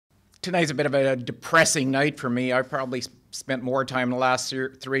Tonight's a bit of a depressing night for me. I've probably spent more time in the last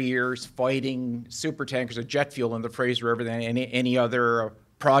 3 years fighting super tankers of jet fuel in the Fraser River than any other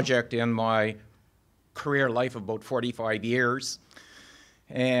project in my career life of about 45 years.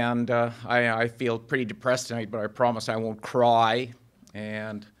 And I feel pretty depressed tonight, but I promise I won't cry.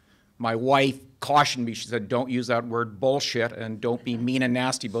 And my wife cautioned me. She said, "Don't use that word bullshit, and don't be mean and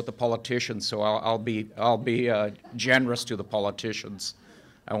nasty about the politicians." So I'll be generous to the politicians.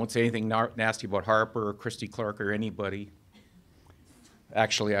 I won't say anything nasty about Harper or Christy Clark or anybody.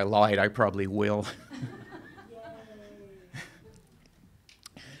 Actually, I lied. I probably will.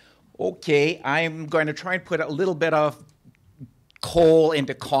 Okay, I'm going to try and put a little bit of coal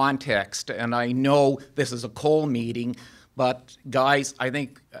into context, and I know this is a coal meeting, but guys, I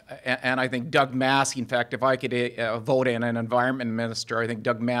think Doug Massey, in fact, if I could vote in an environment minister, I think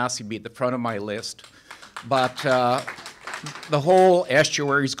Doug Massey would be at the front of my list. But the whole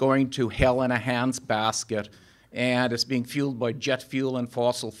estuary is going to hell in a handbasket, and it's being fueled by jet fuel and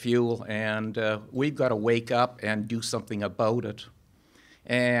fossil fuel, and we've got to wake up and do something about it.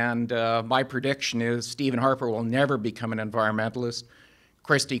 And my prediction is Stephen Harper will never become an environmentalist.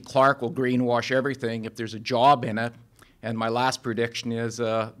 Christy Clark will greenwash everything if there's a job in it. And my last prediction is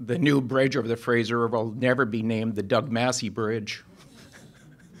the new bridge over the Fraser River will never be named the Doug Massey Bridge.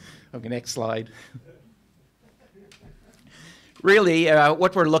 Okay, next slide. Really,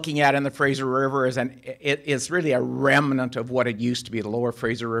 what we're looking at in the Fraser River is really a remnant of what it used to be, the lower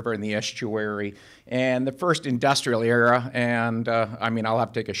Fraser River and the estuary. And the first industrial era, and I mean, I'll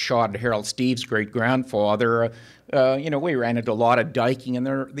have to take a shot at Harold Steve's great-grandfather. We ran into a lot of diking, and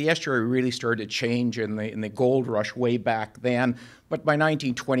the estuary really started to change in the gold rush way back then. But by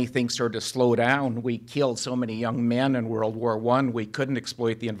 1920, things started to slow down. We killed so many young men in World War I, we couldn't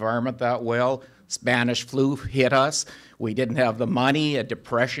exploit the environment that well. Spanish flu hit us. We didn't have the money. A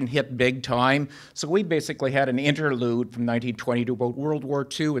depression hit big time. So we basically had an interlude from 1920 to about World War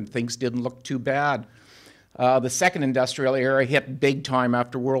II, and things didn't look too bad. The second industrial era hit big time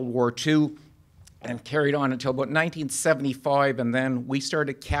after World War II and carried on until about 1975, and then we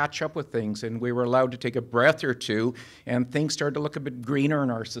started to catch up with things, and we were allowed to take a breath or two, and things started to look a bit greener in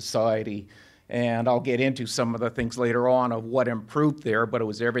our society. And I'll get into some of the things later on of what improved there, but it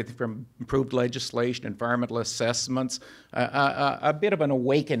was everything from improved legislation, environmental assessments, a bit of an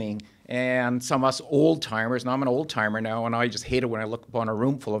awakening. And some of us old-timers, and I'm an old-timer now, and I just hate it when I look upon a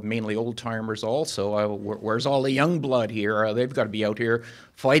room full of mainly old-timers also. Where's all the young blood here? They've got to be out here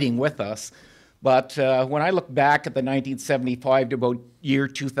fighting with us. But when I look back at the 1975 to about year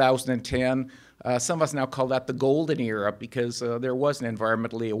 2010, some of us now call that the golden era because there was an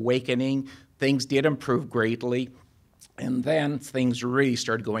environmentally awakening. Things did improve greatly, and then things really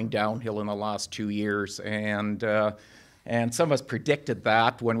started going downhill in the last 2 years. And some of us predicted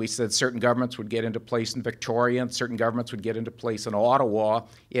that when we said certain governments would get into place in Victoria and certain governments would get into place in Ottawa.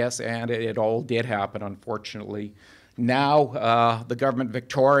 Yes, and it all did happen, unfortunately. Now, the government in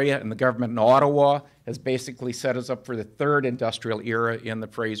Victoria and the government in Ottawa has basically set us up for the third industrial era in the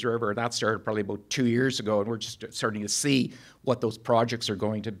Fraser River. That started probably about 2 years ago, and we're just starting to see what those projects are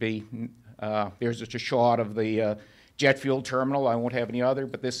going to be. There's just a shot of the jet fuel terminal. I won't have any other,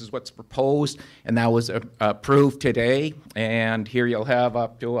 but this is what's proposed, and that was approved today. And here you'll have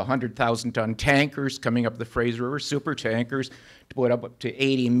up to 100,000-ton tankers coming up the Fraser River, super tankers, to put up to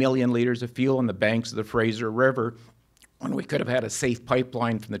 80 million liters of fuel in the banks of the Fraser River, when we could have had a safe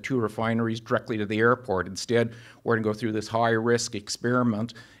pipeline from the two refineries directly to the airport. Instead, we're going to go through this high-risk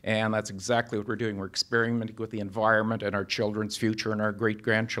experiment, and that's exactly what we're doing. We're experimenting with the environment and our children's future and our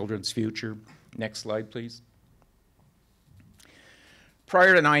great-grandchildren's future. Next slide, please.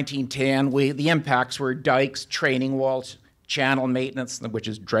 Prior to 1910, the impacts were dikes, training walls, channel maintenance, which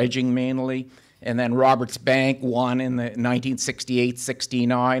is dredging mainly, and then Roberts Bank won in the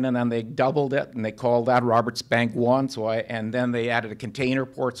 1968-69, and then they doubled it, and they called that Roberts Bank 1. And then they added a container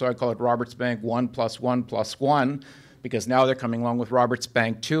port, so I call it Roberts Bank 1+1+1, because now they're coming along with Roberts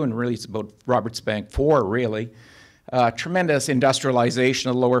Bank 2, and really it's about Roberts Bank 4, really. Tremendous industrialization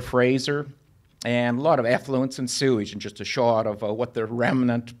of Lower Fraser, and a lot of effluents and sewage, and just a shot of what the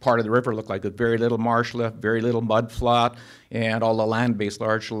remnant part of the river looked like, with very little marsh left, very little mud flat, and all the land base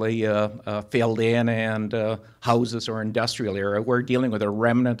largely filled in, and houses or industrial area. We're dealing with a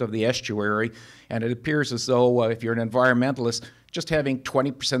remnant of the estuary, and it appears as though if you're an environmentalist, just having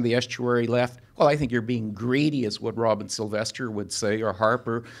 20% of the estuary left, well, I think you're being greedy, is what Robin Sylvester would say, or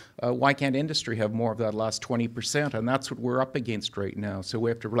Harper. Why can't industry have more of that last 20%? And that's what we're up against right now. So we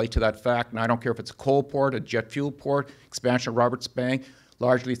have to relate to that fact. And I don't care if it's a coal port, a jet fuel port, expansion of Roberts Bank.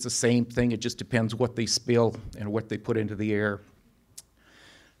 Largely, it's the same thing. It just depends what they spill and what they put into the air.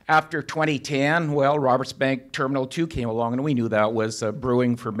 After 2010, well, Roberts Bank Terminal 2 came along, and we knew that was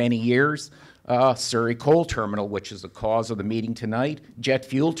brewing for many years. Surrey Coal Terminal, which is the cause of the meeting tonight. Jet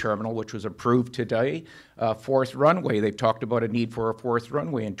Fuel Terminal, which was approved today. Fourth runway, they've talked about a need for a fourth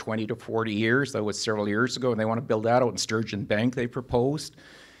runway in 20 to 40 years. That was several years ago, and they want to build that out in Sturgeon Bank, they proposed.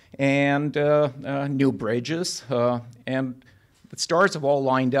 And new bridges. And the stars have all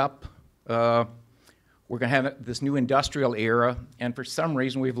lined up. We're going to have this new industrial era, and for some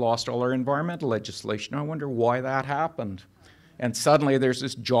reason we've lost all our environmental legislation. I wonder why that happened. And suddenly there's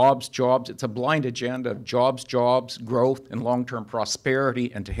this jobs, jobs. It's a blind agenda of jobs, jobs, growth, and long-term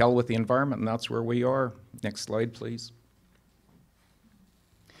prosperity, and to hell with the environment, and that's where we are. Next slide, please.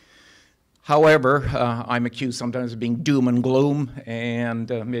 However, I'm accused sometimes of being doom and gloom, and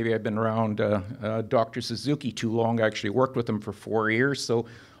maybe I've been around Dr. Suzuki too long. I actually worked with him for 4 years, so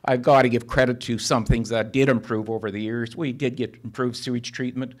I've got to give credit to some things that did improve over the years. We did get improved sewage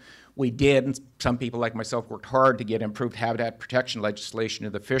treatment. We did, and some people like myself worked hard to get improved habitat protection legislation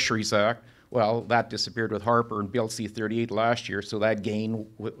in the Fisheries Act. Well, that disappeared with Harper and Bill C-38 last year, so that gain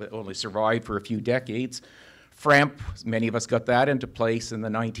only survived for a few decades. FREMP, many of us got that into place in the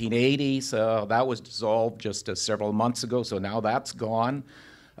 1980s. That was dissolved just several months ago, so now that's gone.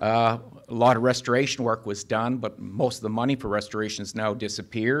 A lot of restoration work was done, but most of the money for restoration has now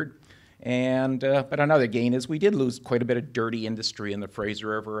disappeared. And but another gain is we did lose quite a bit of dirty industry in the Fraser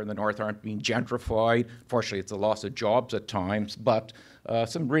River and the North aren't being gentrified. Fortunately, it's a loss of jobs at times, but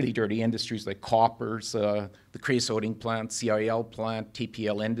some really dirty industries like coppers, the creosoting plant, CIL plant,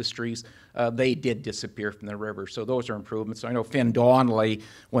 TPL Industries, they did disappear from the river. So those are improvements. I know Finn Donnelly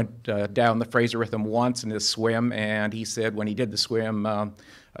went down the Fraser with him once in his swim, and he said when he did the swim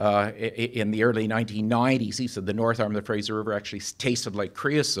in the early 1990s, he said the north arm of the Fraser River actually tasted like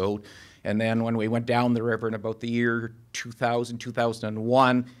creosote. And then when we went down the river in about the year 2000,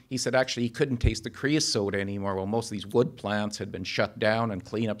 2001, he said actually he couldn't taste the creosote anymore. Well, most of these wood plants had been shut down and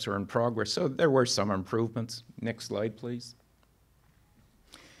cleanups are in progress. So there were some improvements. Next slide, please.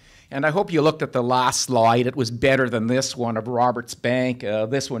 And I hope you looked at the last slide. It was better than this one of Roberts Bank.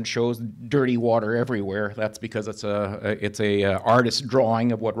 This one shows dirty water everywhere. That's because it's a artist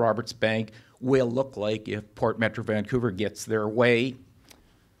drawing of what Roberts Bank will look like if Port Metro Vancouver gets their way.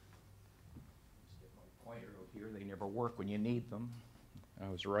 They never work when you need them. I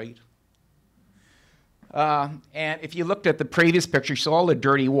was right. And if you looked at the previous picture, you saw all the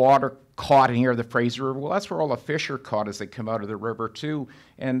dirty water caught in here, the Fraser River. Well, that's where all the fish are caught as they come out of the river too.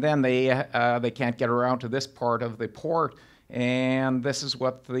 And then they can't get around to this part of the port. And this is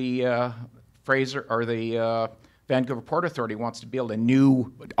what the Vancouver Port Authority wants to build, a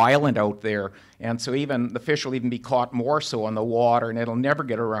new island out there. And so even the fish will even be caught more so on the water, and it'll never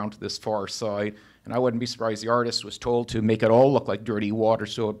get around to this far side. And I wouldn't be surprised the artist was told to make it all look like dirty water,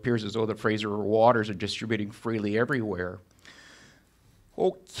 so it appears as though the Fraser River waters are distributing freely everywhere.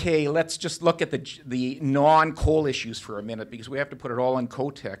 Okay, let's just look at the non-coal issues for a minute, because we have to put it all in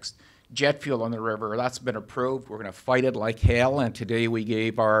context. Jet fuel on the river, that's been approved. We're going to fight it like hell, and today we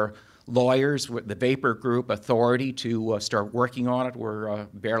gave our lawyers, the Vapor Group, authority to start working on it. We're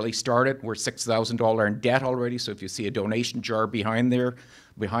barely started. We're $6,000 in debt already, so if you see a donation jar behind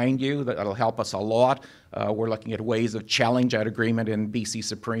you, that'll help us a lot. We're looking at ways of challenge that agreement in BC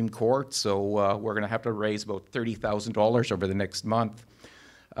Supreme Court, so we're going to have to raise about $30,000 over the next month.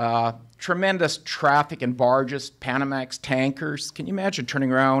 Tremendous traffic in barges, Panamax tankers. Can you imagine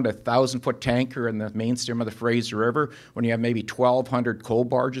turning around a 1,000-foot tanker in the main stem of the Fraser River when you have maybe 1,200 coal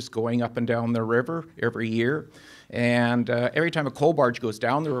barges going up and down the river every year? And every time a coal barge goes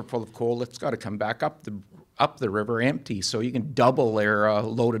down the river full of coal, it's got to come back up the river empty. So you can double their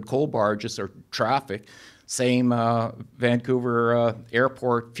loaded coal barges or traffic. Same Vancouver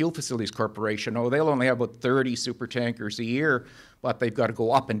Airport Fuel Facilities Corporation. Oh, they'll only have about 30 super tankers a year, but they've got to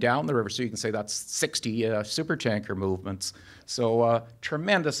go up and down the river, so you can say that's 60 supertanker movements. So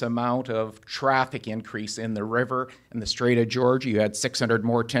tremendous amount of traffic increase in the river. In the Strait of Georgia, you had 600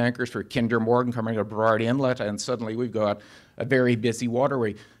 more tankers for Kinder Morgan coming to Burrard Inlet, and suddenly we've got a very busy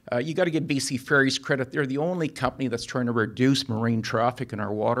waterway. You got to give BC Ferries credit. They're the only company that's trying to reduce marine traffic in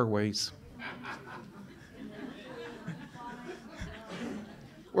our waterways.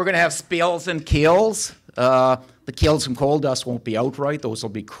 We're going to have spills and kills. The kills from coal dust won't be outright. Those will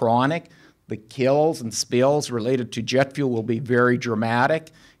be chronic. The kills and spills related to jet fuel will be very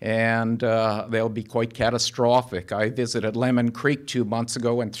dramatic, and they'll be quite catastrophic. I visited Lemon Creek 2 months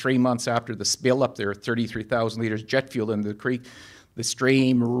ago, and 3 months after the spill up there, 33,000 liters jet fuel in the creek, The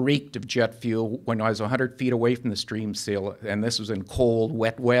stream reeked of jet fuel when I was 100 feet away from the stream seal, and this was in cold,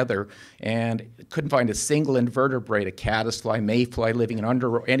 wet weather, and couldn't find a single invertebrate, a caddisfly, mayfly living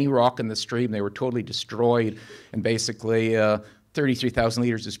under any rock in the stream. They were totally destroyed, and basically 33,000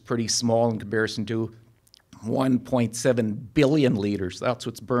 liters is pretty small in comparison to 1.7 billion liters. That's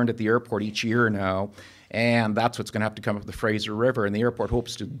what's burned at the airport each year now. And that's what's going to have to come up the Fraser River. And the airport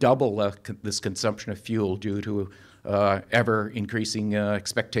hopes to double this consumption of fuel due to ever increasing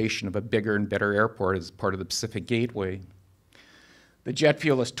expectation of a bigger and better airport as part of the Pacific Gateway. The jet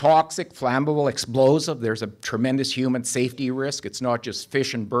fuel is toxic, flammable, explosive. There's a tremendous human safety risk. It's not just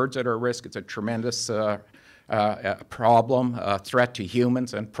fish and birds that are at risk. It's a tremendous problem, threat to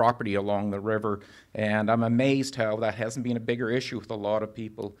humans and property along the river. And I'm amazed how that hasn't been a bigger issue with a lot of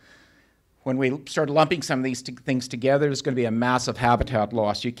people. When we start lumping some of these things together, there's going to be a massive habitat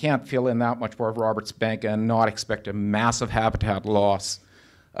loss. You can't fill in that much more of Roberts Bank and not expect a massive habitat loss.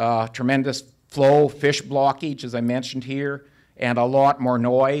 Tremendous flow, fish blockage, as I mentioned here, and a lot more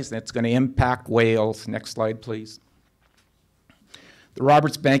noise, and it's going to impact whales. Next slide, please. The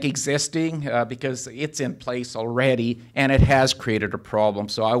Roberts Bank existing because it's in place already, and it has created a problem.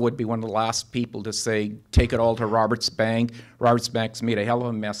 So I would be one of the last people to say, take it all to Roberts Bank. Roberts Bank's made a hell of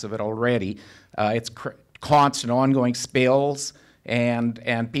a mess of it already. It's constant, ongoing spills, and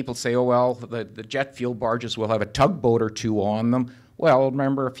people say, oh, well, the jet fuel barges will have a tugboat or two on them. Well,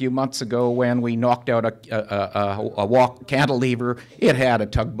 remember a few months ago when we knocked out a cantilever, it had a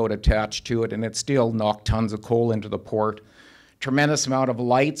tugboat attached to it, and it still knocked tons of coal into the port. Tremendous amount of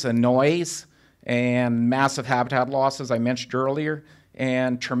lights and noise and massive habitat loss, as I mentioned earlier,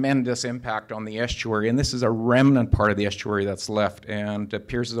 and tremendous impact on the estuary. And this is a remnant part of the estuary that's left, and it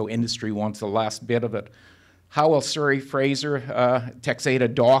appears as though industry wants the last bit of it. How will Surrey, Fraser,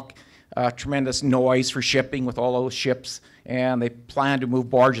 Texada dock? Tremendous noise for shipping with all those ships, and they plan to move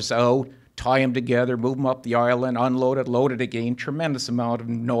barges out, tie them together, move them up the island, unload it, load it again. Tremendous amount of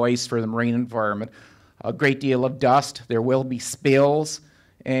noise for the marine environment. A great deal of dust. There will be spills,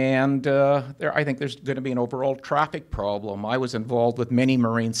 and I think there's going to be an overall traffic problem. I was involved with many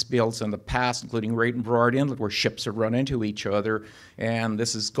marine spills in the past, including right in Burrard Inlet, where ships have run into each other, and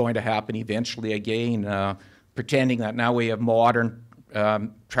this is going to happen eventually again, pretending that now we have modern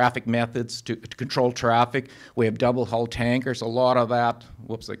traffic methods to control traffic. We have double hull tankers. A lot of that,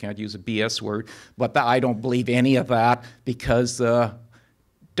 whoops, I can't use a BS word, but I don't believe any of that because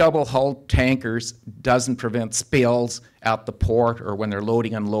double hull tankers doesn't prevent spills at the port or when they're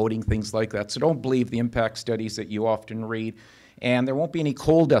loading, unloading, things like that. So don't believe the impact studies that you often read. And there won't be any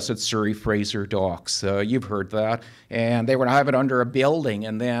coal dust at Surrey Fraser docks. You've heard that. And they were going to have it under a building,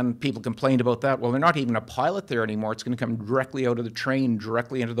 and then people complained about that. Well, they're not even a pilot there anymore. It's going to come directly out of the train,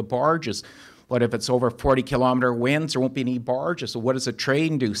 directly into the barges. But if it's over 40-kilometer winds, there won't be any barges. So what does a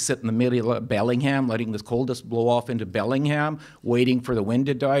train do? Sit in the middle of Bellingham, letting the coal dust blow off into Bellingham, waiting for the wind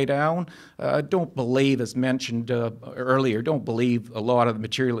to die down? Don't believe, as mentioned earlier, don't believe a lot of the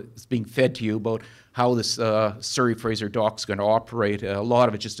material that's being fed to you about how this Surrey Fraser dock's going to operate. A lot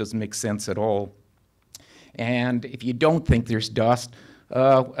of it just doesn't make sense at all. And if you don't think there's dust,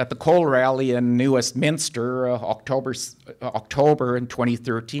 at the coal rally in New Westminster, October in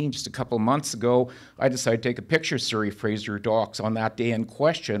 2013, just a couple of months ago, I decided to take a picture of Surrey Fraser docks on that day in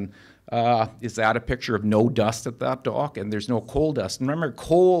question. Is that a picture of no dust at that dock? And there's no coal dust. And remember,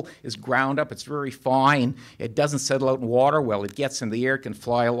 coal is ground up. It's very fine. It doesn't settle out in water well. It gets in the air, it can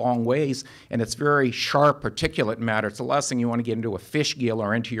fly a long ways, and it's very sharp particulate matter. It's the last thing you want to get into a fish gill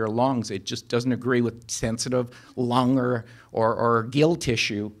or into your lungs. It just doesn't agree with sensitive lung or gill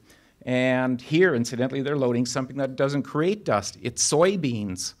tissue. And here, incidentally, they're loading something that doesn't create dust. It's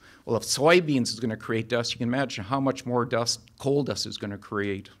soybeans. Well, if soybeans is going to create dust, you can imagine how much more dust coal dust is going to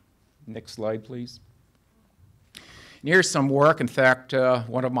create. Next slide, please. And here's some work. In fact,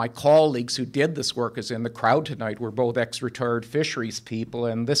 one of my colleagues who did this work is in the crowd tonight. We're both ex-retired fisheries people,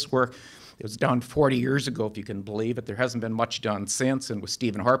 and this work, it was done 40 years ago, if you can believe it. There hasn't been much done since, and with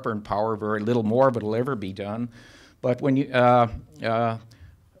Stephen Harper in power, very little more of it will ever be done. But when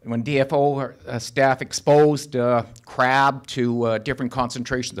DFO staff exposed crab to different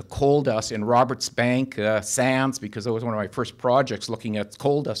concentrations of coal dust in Roberts Bank sands, because that was one of my first projects looking at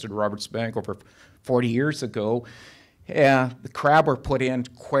coal dust at Roberts Bank over 40 years ago, the crab were put in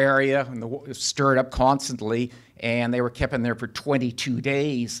aquaria and stirred up constantly, and they were kept in there for 22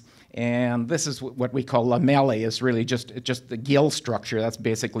 days. And this is what we call lamellae, is really just the gill structure. That's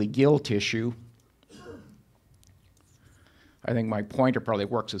basically gill tissue. I think my pointer probably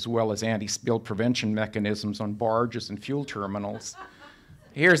works as well as anti-spill prevention mechanisms on barges and fuel terminals.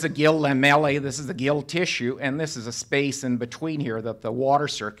 Here's the gill lamellae. This is the gill tissue, and this is a space in between here that the water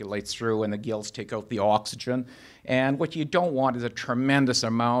circulates through and the gills take out the oxygen. And what you don't want is a tremendous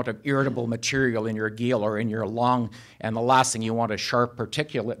amount of irritable material in your gill or in your lung, and the last thing you want is sharp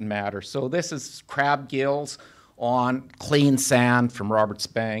particulate matter. So this is crab gills on clean sand from Roberts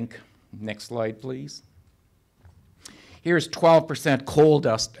Bank. Next slide, please. Here's 12% coal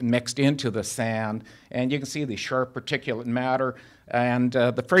dust mixed into the sand, and you can see the sharp particulate matter. And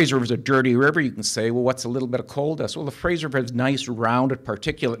the Fraser River is a dirty river. You can say, well, what's a little bit of coal dust? Well, the Fraser River has nice rounded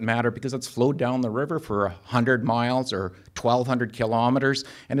particulate matter because it's flowed down the river for 100 miles or 1,200 kilometers,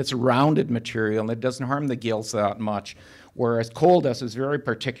 and it's a rounded material, and it doesn't harm the gills that much. Whereas coal dust is very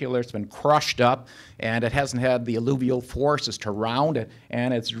particular, it's been crushed up, and it hasn't had the alluvial forces to round it,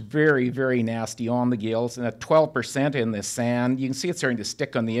 and it's very, very nasty on the gills. And at 12% in this sand, you can see it's starting to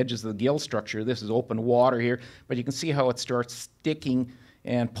stick on the edges of the gill structure. This is open water here, but you can see how it starts sticking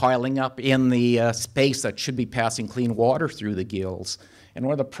and piling up in the space that should be passing clean water through the gills. And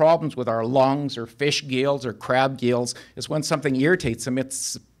one of the problems with our lungs or fish gills or crab gills is when something irritates them,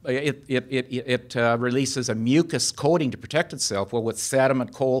 it releases a mucus coating to protect itself. Well, with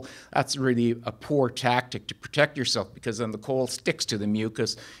sediment coal, that's really a poor tactic to protect yourself because then the coal sticks to the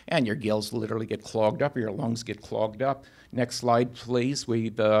mucus and your gills literally get clogged up or your lungs get clogged up. Next slide, please.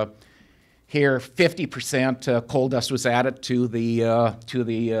 Here, 50% coal dust was added to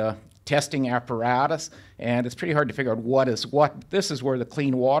the testing apparatus, and it's pretty hard to figure out what is what. This is where the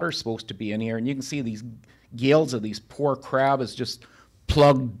clean water is supposed to be in here, and you can see these gills of these poor crab is just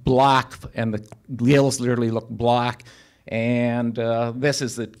plugged black, and the gills literally look black. And this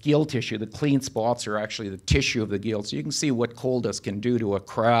is the gill tissue. The clean spots are actually the tissue of the gill. So you can see what coal dust can do to a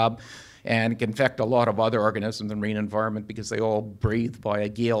crab, and it can infect a lot of other organisms in the marine environment because they all breathe via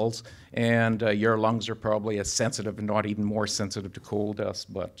gills, and your lungs are probably as sensitive, and not even more sensitive to coal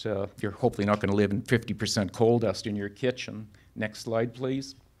dust, but you're hopefully not going to live in 50% coal dust in your kitchen. Next slide,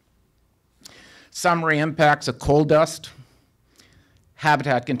 please. Summary impacts of coal dust.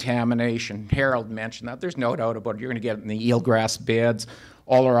 Habitat contamination. Harold mentioned that. There's no doubt about it. You're going to get it in the eelgrass beds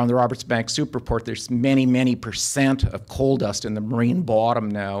all around the Roberts Bank Superport. There's many, many % of coal dust in the marine bottom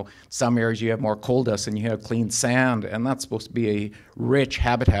now. Some areas you have more coal dust than you have clean sand, and that's supposed to be a rich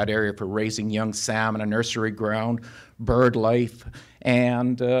habitat area for raising young salmon, a nursery ground, bird life,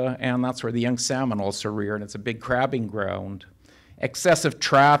 and that's where the young salmon also rear, and it's a big crabbing ground. Excessive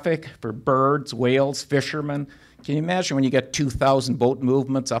traffic for birds, whales, fishermen. Can you imagine when you get 2,000 boat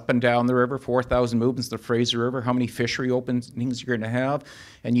movements up and down the river, 4,000 movements in the Fraser River, how many fishery openings you're going to have?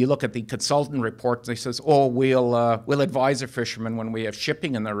 And you look at the consultant report, they says, oh, we'll advise a fisherman when we have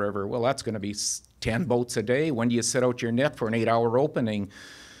shipping in the river. Well, that's going to be 10 boats a day. When do you set out your net for an 8-hour opening?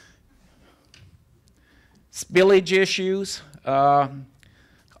 Spillage issues.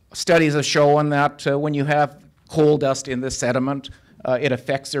 Studies have shown that when you have coal dust in the sediment, it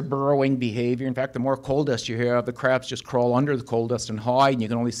affects their burrowing behavior. In fact, the more coal dust you have, the crabs just crawl under the coal dust and hide, and you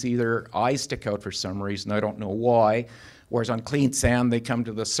can only see their eyes stick out for some reason. I don't know why. Whereas on clean sand, they come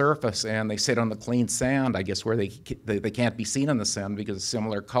to the surface and they sit on the clean sand, I guess, where they can't be seen in the sand because it's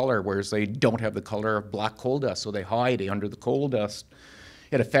similar color, whereas they don't have the color of black coal dust, so they hide under the coal dust.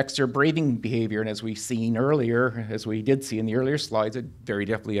 It affects their breathing behavior, and as we've seen earlier, as we did see in the earlier slides, it very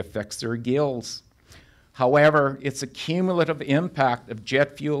definitely affects their gills. However, it's a cumulative impact of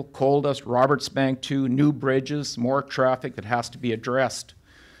jet fuel, coal dust, Roberts Bank 2, new bridges, more traffic that has to be addressed.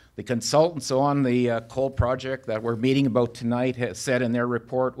 The consultants on the coal project that we're meeting about tonight have said in their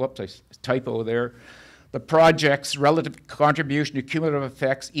report, whoops, I typo there, the project's relative contribution to cumulative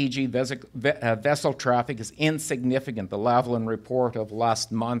effects, e.g. vessel traffic, is insignificant, the Lavalin report of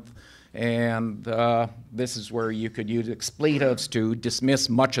last month. And this is where you could use expletives to dismiss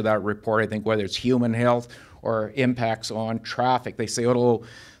much of that report, I think, whether it's human health or impacts on traffic. They say it'll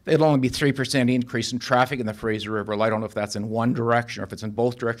only be 3% increase in traffic in the Fraser River. Well, I don't know if that's in one direction or if it's in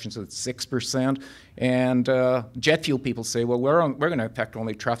both directions, so it's 6%. And jet fuel people say, well, we're going to affect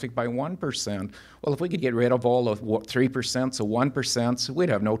only traffic by 1%. Well, if we could get rid of all of 3%, so 1%, so we'd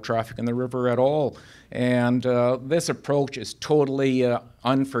have no traffic in the river at all. And this approach is totally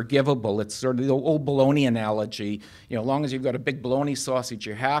unforgivable. It's sort of the old bologna analogy. You know, as long as you've got a big bologna sausage,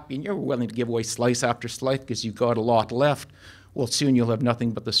 you're happy, and you're willing to give away slice after slice because you've got a lot left. Well, soon you'll have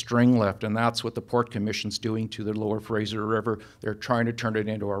nothing but the string left, and that's what the Port Commission's doing to the lower Fraser River. They're trying to turn it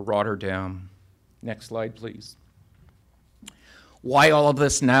into a Rotterdam. Next slide, please. Why all of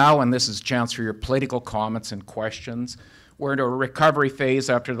this now? And this is a chance for your political comments and questions. We're into a recovery phase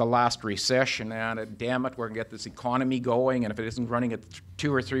after the last recession, and damn it, we're going to get this economy going, and if it isn't running at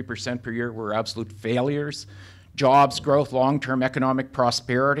 2 or 3% per year, we're absolute failures. Jobs, growth, long-term economic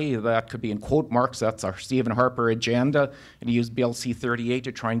prosperity, that could be in quote marks, that's our Stephen Harper agenda, and he used Bill C-38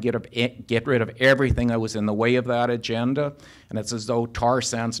 to try and get rid of everything that was in the way of that agenda. And it's as though tar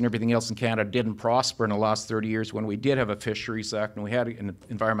sands and everything else in Canada didn't prosper in the last 30 years when we did have a Fisheries Act and we had an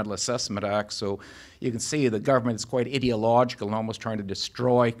Environmental Assessment Act. So you can see the government is quite ideological and almost trying to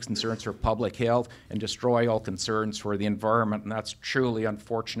destroy concerns for public health and destroy all concerns for the environment, and that's truly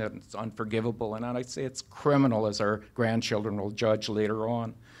unfortunate and it's unforgivable, and I'd say it's criminal, as our grandchildren will judge later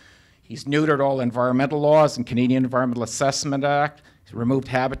on. He's neutered all environmental laws and Canadian Environmental Assessment Act. He's removed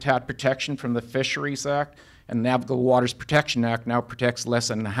habitat protection from the Fisheries Act, and the Navigable Waters Protection Act now protects less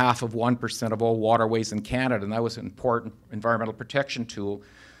than half of 1% of all waterways in Canada, and that was an important environmental protection tool.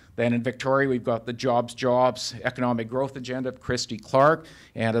 Then in Victoria, we've got the Jobs, Economic Growth Agenda of Christy Clark.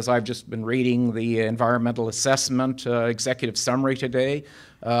 And as I've just been reading the Environmental Assessment Executive Summary today,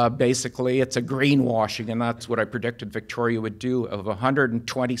 basically it's a greenwashing, and that's what I predicted Victoria would do. Of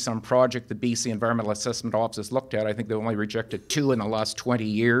 120-some projects the BC Environmental Assessment Office has looked at, I think they only rejected 2 in the last 20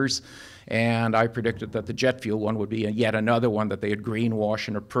 years. And I predicted that the jet fuel one would be yet another one that they would greenwash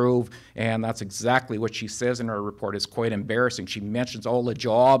and approve, and that's exactly what she says in her report. It's quite embarrassing. She mentions all the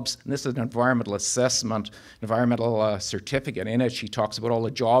jobs, and this is an environmental assessment, environmental certificate. In it, she talks about all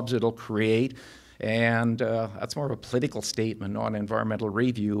the jobs it'll create, and that's more of a political statement, not an environmental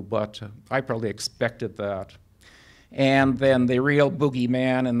review, but I probably expected that. And then the real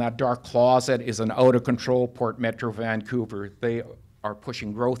boogeyman in that dark closet is an out-of-control Port Metro Vancouver. They are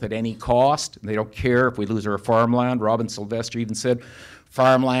pushing growth at any cost. They don't care if we lose our farmland. Robin Sylvester even said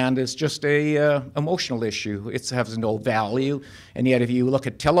farmland is just a emotional issue. It has no value. And yet if you look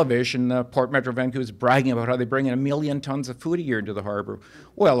at television, Port Metro Vancouver is bragging about how they bring in 1 million tons of food a year into the harbour.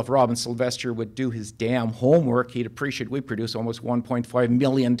 Well, if Robin Sylvester would do his damn homework, he'd appreciate we produce almost 1.5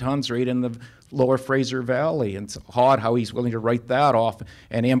 million tons right in the lower Fraser Valley. And it's odd how he's willing to write that off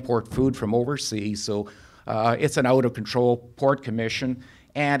and import food from overseas. So it's an out-of-control port commission,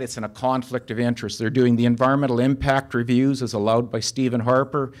 and it's in a conflict of interest. They're doing the environmental impact reviews as allowed by Stephen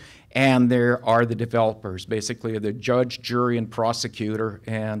Harper, and there are the developers, basically the judge, jury, and prosecutor.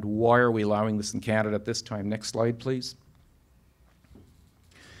 And why are we allowing this in Canada at this time? Next slide, please.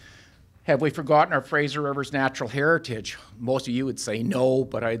 Have we forgotten our Fraser River's natural heritage? Most of you would say no,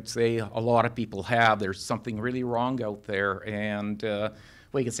 but I'd say a lot of people have. There's something really wrong out there, and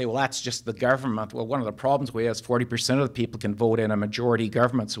we can say, well, that's just the government. Well, one of the problems we have is 40% of the people can vote in a majority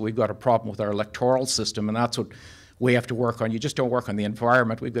government, so we've got a problem with our electoral system, and that's what we have to work on. You just don't work on the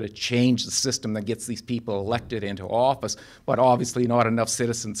environment. We've got to change the system that gets these people elected into office, but obviously not enough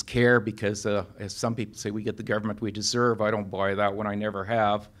citizens care because, as some people say, we get the government we deserve. I don't buy that one. I never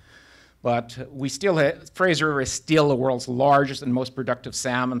have. But we still have, Fraser River is still the world's largest and most productive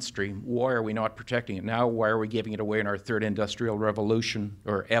salmon stream. Why are we not protecting it now? Why are we giving it away in our third industrial revolution,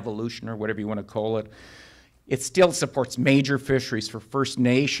 or evolution, or whatever you want to call it? It still supports major fisheries for First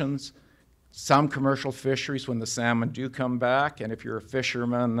Nations, some commercial fisheries when the salmon do come back, and if you're a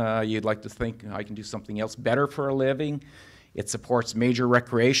fisherman, you'd like to think, I can do something else better for a living. It supports major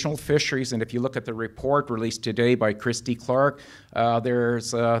recreational fisheries, and if you look at the report released today by Christy Clark,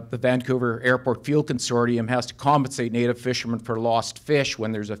 there's the Vancouver Airport Fuel Consortium has to compensate native fishermen for lost fish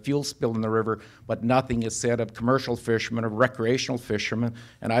when there's a fuel spill in the river, but nothing is said of commercial fishermen, of recreational fishermen,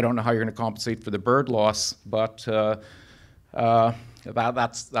 and I don't know how you're going to compensate for the bird loss, but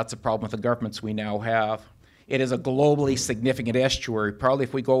that's a problem with the governments we now have. It is a globally significant estuary. Probably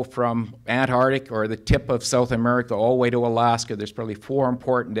if we go from Antarctic or the tip of South America all the way to Alaska, there's probably 4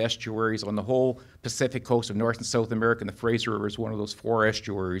 important estuaries on the whole Pacific coast of North and South America, and the Fraser River is one of those 4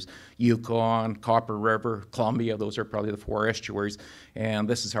 estuaries. Yukon, Copper River, Columbia, those are probably the 4 estuaries, and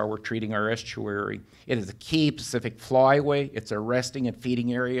this is how we're treating our estuary. It is a key Pacific flyway. It's a resting and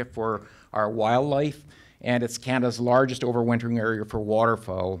feeding area for our wildlife, and it's Canada's largest overwintering area for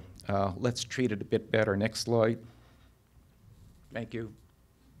waterfowl. Let's treat it a bit better. Next slide. Thank you.